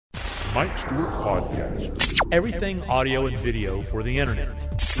Mike Stewart Podcast. Everything audio and video for the internet.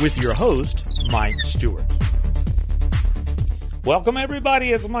 With your host, Mike Stewart. Welcome, everybody.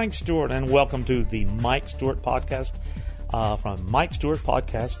 It's Mike Stewart, and welcome to the Mike Stewart Podcast from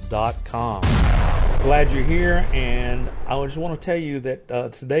MikeStewartPodcast.com. Glad you're here, and I just want to tell you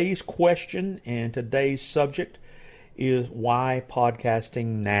that today's question and today's subject is why podcasting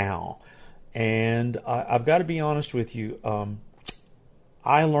now? And I've got to be honest with you.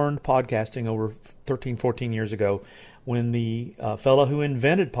 I learned podcasting over 13, 14 years ago when the fellow who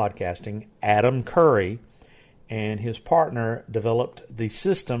invented podcasting, Adam Curry, and his partner developed the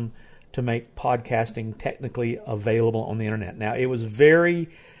system to make podcasting technically available on the internet. Now, it was very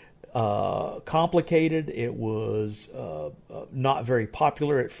complicated. It was not very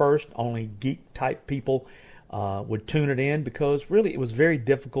popular at first. Only geek-type people would tune it in because really it was very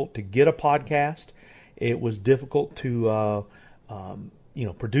difficult to get a podcast. It was difficult to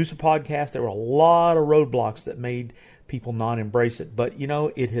produce a podcast. There were a lot of roadblocks that made people not embrace it. But,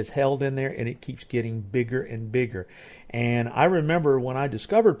 it has held in there and it keeps getting bigger and bigger. And I remember when I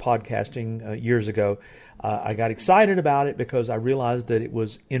discovered podcasting years ago, I got excited about it because I realized that it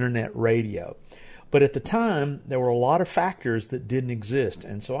was internet radio. But at the time, there were a lot of factors that didn't exist.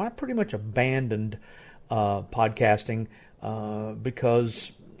 And so I pretty much abandoned podcasting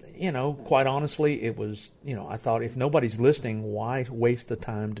because, quite honestly, it was, I thought if nobody's listening, why waste the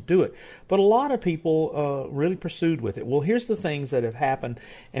time to do it? But a lot of people really pursued with it. Well, here's the things that have happened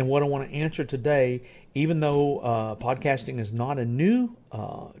and what I want to answer today. Even though podcasting is not a new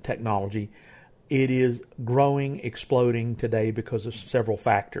technology, it is growing, exploding today because of several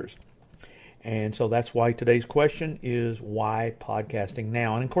factors. And so that's why today's question is why podcasting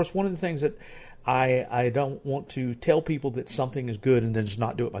now? And of course, one of the things that I don't want to tell people that something is good and then just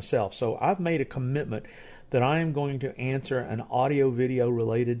not do it myself. So I've made a commitment that I am going to answer an audio-video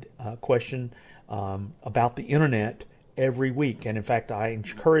related question about the internet every week. And in fact, I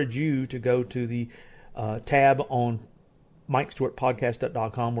encourage you to go to the tab on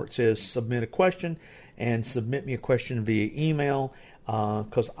MikeStewartPodcast.com where it says submit a question and submit me a question via email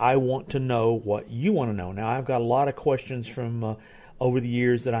because I want to know what you want to know. Now, I've got a lot of questions from over the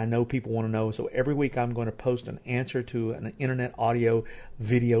years that I know people want to know. So every week I'm going to post an answer to an internet audio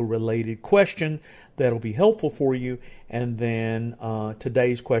video related question that'll be helpful for you. And then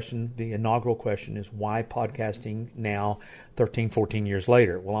today's question, the inaugural question, is why podcasting now 13, 14 years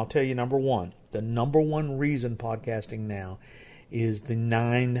later? Well, I'll tell you number one. The number one reason podcasting now is the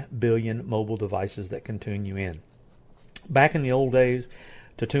 9 billion mobile devices that can tune you in. Back in the old days,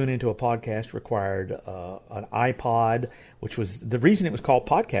 to tune into a podcast required an iPod, which was the reason it was called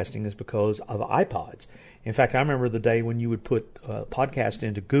podcasting is because of iPods. In fact, I remember the day when you would put podcast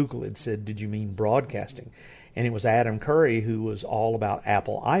into Google, it said, "Did you mean broadcasting?" And it was Adam Curry, who was all about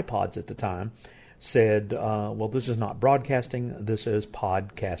Apple iPods at the time, said, well, this is not broadcasting, this is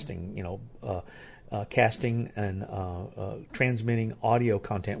podcasting, casting and transmitting audio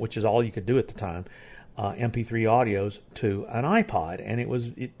content, which is all you could do at the time. MP3 audios to an iPod, and it was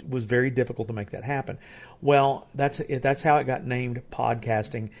very difficult to make that happen. Well, that's how it got named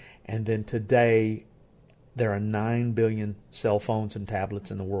podcasting, and then today there are 9 billion cell phones and tablets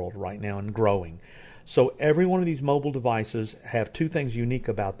in the world right now and growing. So every one of these mobile devices have two things unique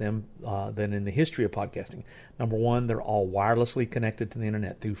about them than in the history of podcasting. Number one, they're all wirelessly connected to the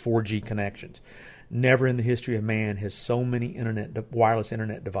internet through 4G connections. Never in the history of man has so many wireless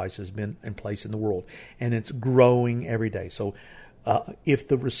internet devices been in place in the world, and it's growing every day. So if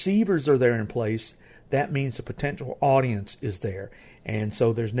the receivers are there in place, that means the potential audience is there. And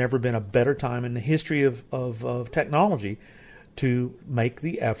so there's never been a better time in the history of technology to make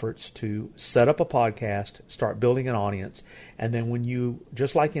the efforts to set up a podcast, start building an audience, and then when you,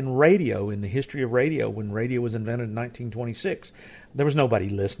 just like in radio, in the history of radio, when radio was invented in 1926, there was nobody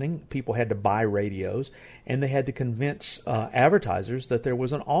listening. People had to buy radios, and they had to convince advertisers that there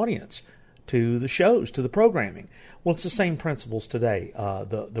was an audience to the shows, to the programming. Well, it's the same principles today.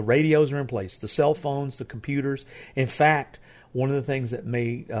 The radios are in place, the cell phones, the computers. In fact, one of the things that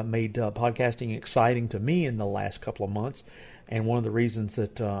made podcasting exciting to me in the last couple of months, and one of the reasons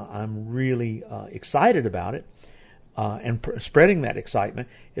that I'm really excited about it and spreading that excitement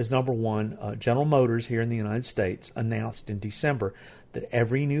is, number one, General Motors here in the United States announced in December that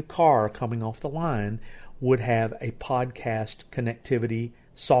every new car coming off the line would have a podcast connectivity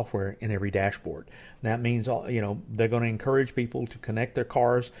software in every dashboard. And that means, they're going to encourage people to connect their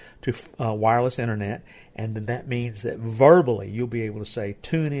cars to wireless internet, and then that means that verbally you'll be able to say,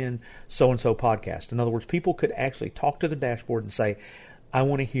 tune in so-and-so podcast. In other words, people could actually talk to the dashboard and say, I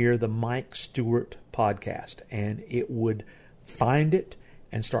want to hear the Mike Stewart podcast, and it would find it,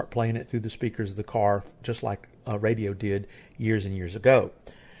 and start playing it through the speakers of the car, just like radio did years and years ago.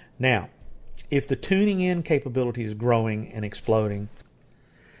 Now, if the tuning in capability is growing and exploding,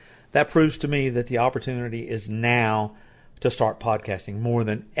 that proves to me that the opportunity is now to start podcasting more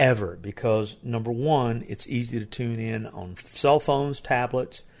than ever, because number one, it's easy to tune in on cell phones,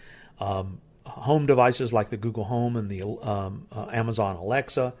 tablets, home devices like the Google Home and the Amazon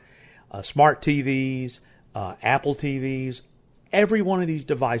Alexa, smart TVs, Apple TVs. Every one of these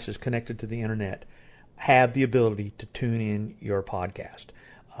devices connected to the internet have the ability to tune in your podcast.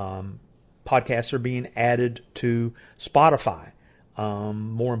 Podcasts are being added to Spotify.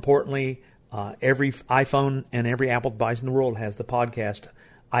 More importantly, every iPhone and every Apple device in the world has the podcast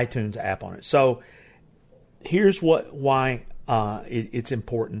iTunes app on it. So here's why it's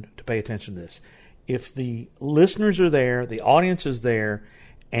important to pay attention to this. If the listeners are there, the audience is there,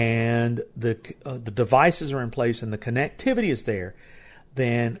 and the devices are in place and the connectivity is there,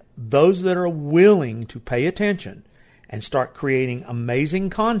 then those that are willing to pay attention and start creating amazing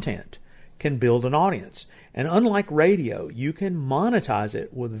content can build an audience. And unlike radio, you can monetize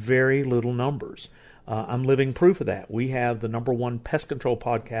it with very little numbers. I'm living proof of that. We have the #1 pest control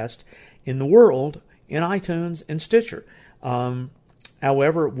podcast in the world in iTunes and Stitcher.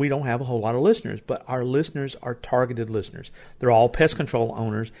 However, we don't have a whole lot of listeners, but our listeners are targeted listeners. They're all pest control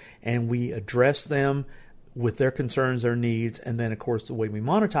owners, and we address them with their concerns, their needs, and then, of course, the way we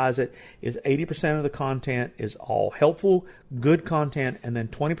monetize it is 80% of the content is all helpful, good content, and then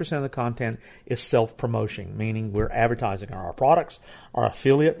 20% of the content is self-promotion, meaning we're advertising our products, our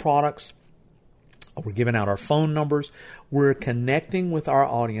affiliate products, we're giving out our phone numbers, we're connecting with our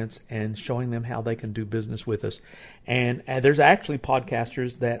audience and showing them how they can do business with us. And there's actually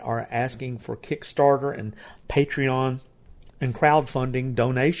podcasters that are asking for Kickstarter and Patreon and crowdfunding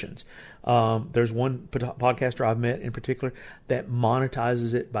donations. There's one podcaster I've met in particular that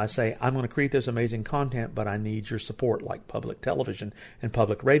monetizes it by saying, I'm going to create this amazing content, but I need your support, like public television and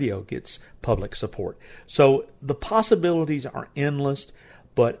public radio gets public support. So the possibilities are endless,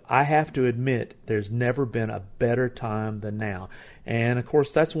 but I have to admit there's never been a better time than now. And, of course,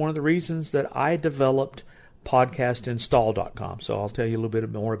 that's one of the reasons that I developed podcastinstall.com. So I'll tell you a little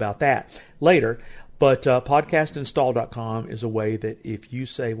bit more about that later. But podcastinstall.com is a way that if you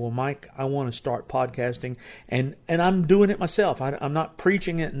say, well, Mike, I want to start podcasting, and I'm doing it myself. I'm not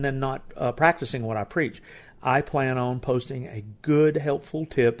preaching it and then not practicing what I preach. I plan on posting a good, helpful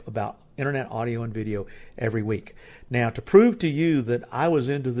tip about internet audio and video every week. Now, to prove to you that I was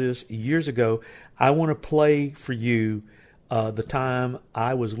into this years ago, I want to play for you the time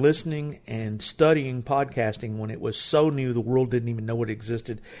I was listening and studying podcasting when it was so new the world didn't even know it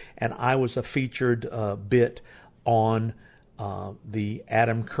existed, and I was a featured bit on the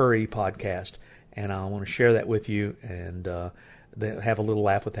Adam Curry podcast, and I want to share that with you and have a little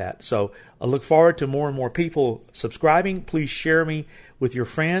laugh with that. So I look forward to more and more people subscribing. Please share me with your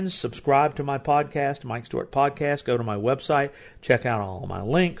friends. Subscribe to my podcast, Mike Stewart Podcast. Go to my website, check out all my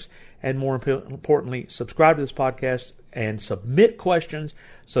links, and more importantly, subscribe to this podcast and submit questions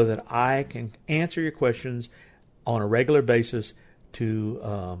so that I can answer your questions on a regular basis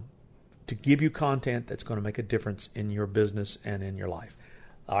to give you content that's going to make a difference in your business and in your life.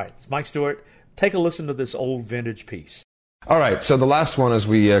 All right, it's Mike Stewart. Take a listen to this old vintage piece. All right, so the last one as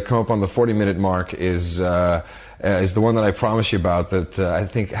we come up on the 40-minute mark is the one that I promised you about that I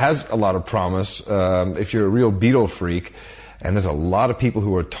think has a lot of promise if you're a real Beatle freak. And there's a lot of people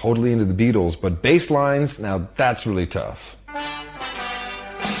who are totally into the Beatles, but bass lines, now that's really tough.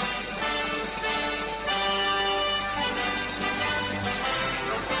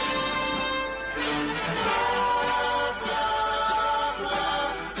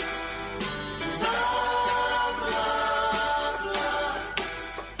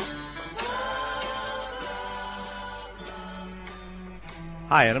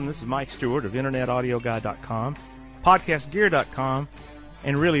 Hi, Adam. This is Mike Stewart of InternetAudioGuy.com, PodcastGear.com,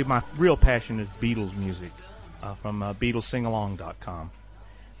 and really my real passion is Beatles music from BeatlesSingAlong.com.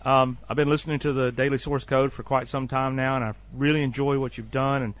 I've been listening to the Daily Source Code for quite some time now, and I really enjoy what you've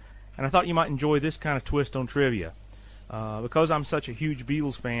done, and I thought you might enjoy this kind of twist on trivia. Because I'm such a huge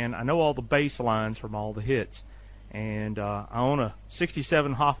Beatles fan, I know all the bass lines from all the hits, and I own a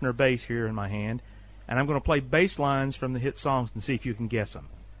 67 Hofner bass here in my hand, and I'm going to play bass lines from the hit songs and see if you can guess them.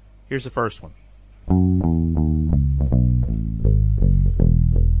 Here's the first one.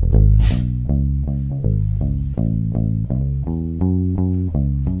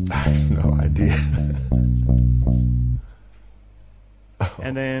 I have no idea.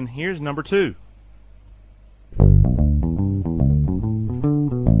 And then here's number 2.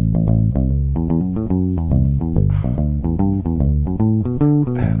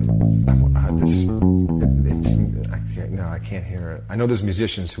 I know there's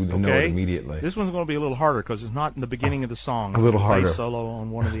musicians who know it immediately. This one's going to be a little harder because it's not in the beginning of the song. A little harder. Bass solo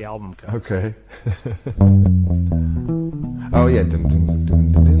on one of the album cuts. Okay. Oh yeah. Dun, dun, dun,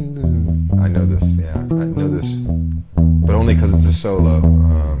 dun, dun, dun. I know this. Yeah, I know this, but only because it's a solo.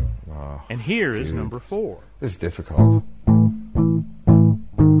 And here is number 4. This is difficult.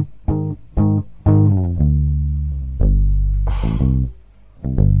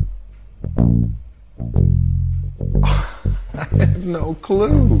 I have no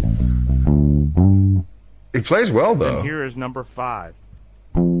clue. He plays well, though. And here is number 5.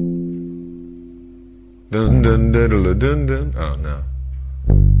 Dun dun dun dun dun dun. Oh no.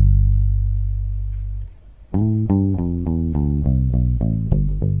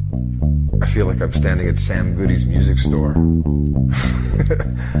 I feel like I'm standing at Sam Goody's music store,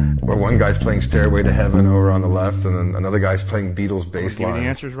 where one guy's playing Stairway to Heaven over on the left, and then another guy's playing Beatles bass We'll give you lines. the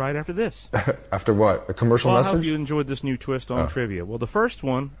answers right after this. After what? A commercial Well, I message? hope you enjoyed this new twist on trivia. Well, the first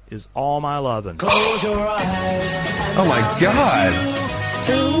one is All My Lovin'. Close your eyes. Oh my God!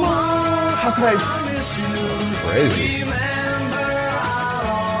 How could I? Crazy.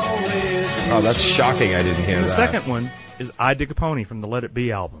 Oh, that's shocking. I didn't hear And the that. second one is I Dig a Pony from the Let It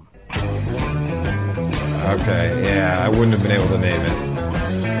Be album. Okay, yeah, I wouldn't have been able to name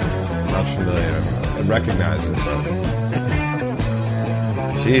it. Not familiar. I recognize it.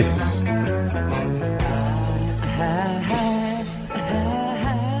 Jesus.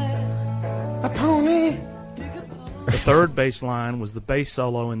 A pony. The third bass line was the bass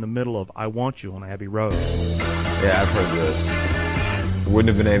solo in the middle of I Want You on Abbey Road. Yeah, I've heard this.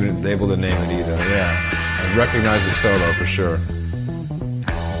 Wouldn't have been able to name it either. Yeah, I recognize the solo for sure.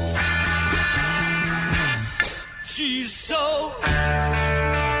 She's so.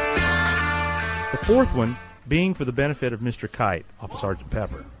 The fourth one being for the benefit of Mr. Kite off of Sgt.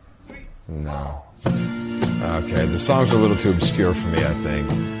 Pepper. No. Okay, the songs are a little too obscure for me, I think.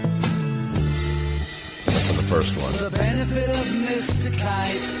 Except for the first one. For the benefit of Mr.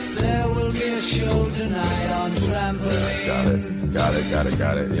 Kite, there will be a show tonight on trampoline. Got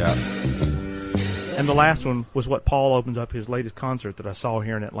it, yeah. And the last one was what Paul opens up his latest concert that I saw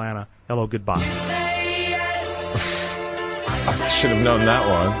here in Atlanta, Hello Goodbye. I should have known that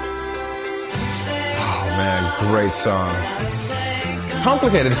one. Oh man, great songs.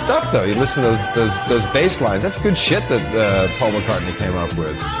 Complicated stuff though. You listen to those bass lines. That's good shit that Paul McCartney came up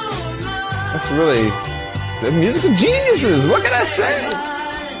with. That's really, they're musical geniuses. What can I say?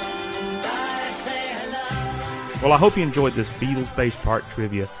 Well, I hope you enjoyed this Beatles bass part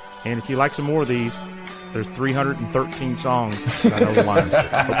trivia. And if you like some more of these, there's 313 songs that I know the lines to.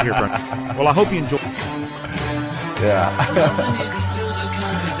 Hope you hear from. Well, I hope you enjoyed. Yeah.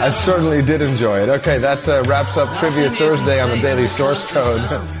 I certainly did enjoy it. Okay, that wraps up Trivia Thursday on the Daily Source Code.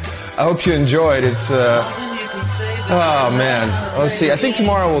 I hope you enjoyed. It's, oh man. Let's see. I think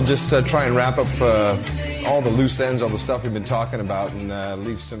tomorrow we'll just try and wrap up all the loose ends, all the stuff we've been talking about, and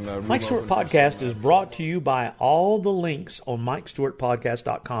leave some room. Mike Stewart Podcast is brought to you by all the links on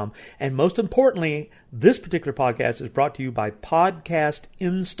MikeStewartPodcast.com. And most importantly, this particular podcast is brought to you by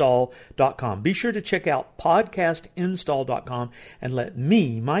PodcastInstall.com. Be sure to check out PodcastInstall.com and let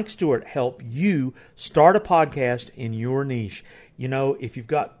me, Mike Stewart, help you start a podcast in your niche. You know, if you've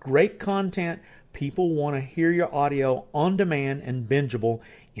got great content, people want to hear your audio on demand and bingeable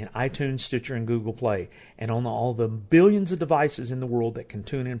in iTunes, Stitcher, and Google Play, and on all the billions of devices in the world that can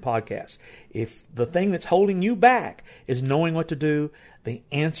tune in podcasts. If the thing that's holding you back is knowing what to do, the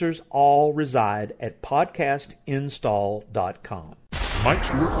answers all reside at podcastinstall.com. Mike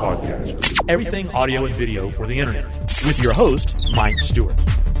Stewart Podcast. Everything audio and video for the internet. With your host, Mike Stewart.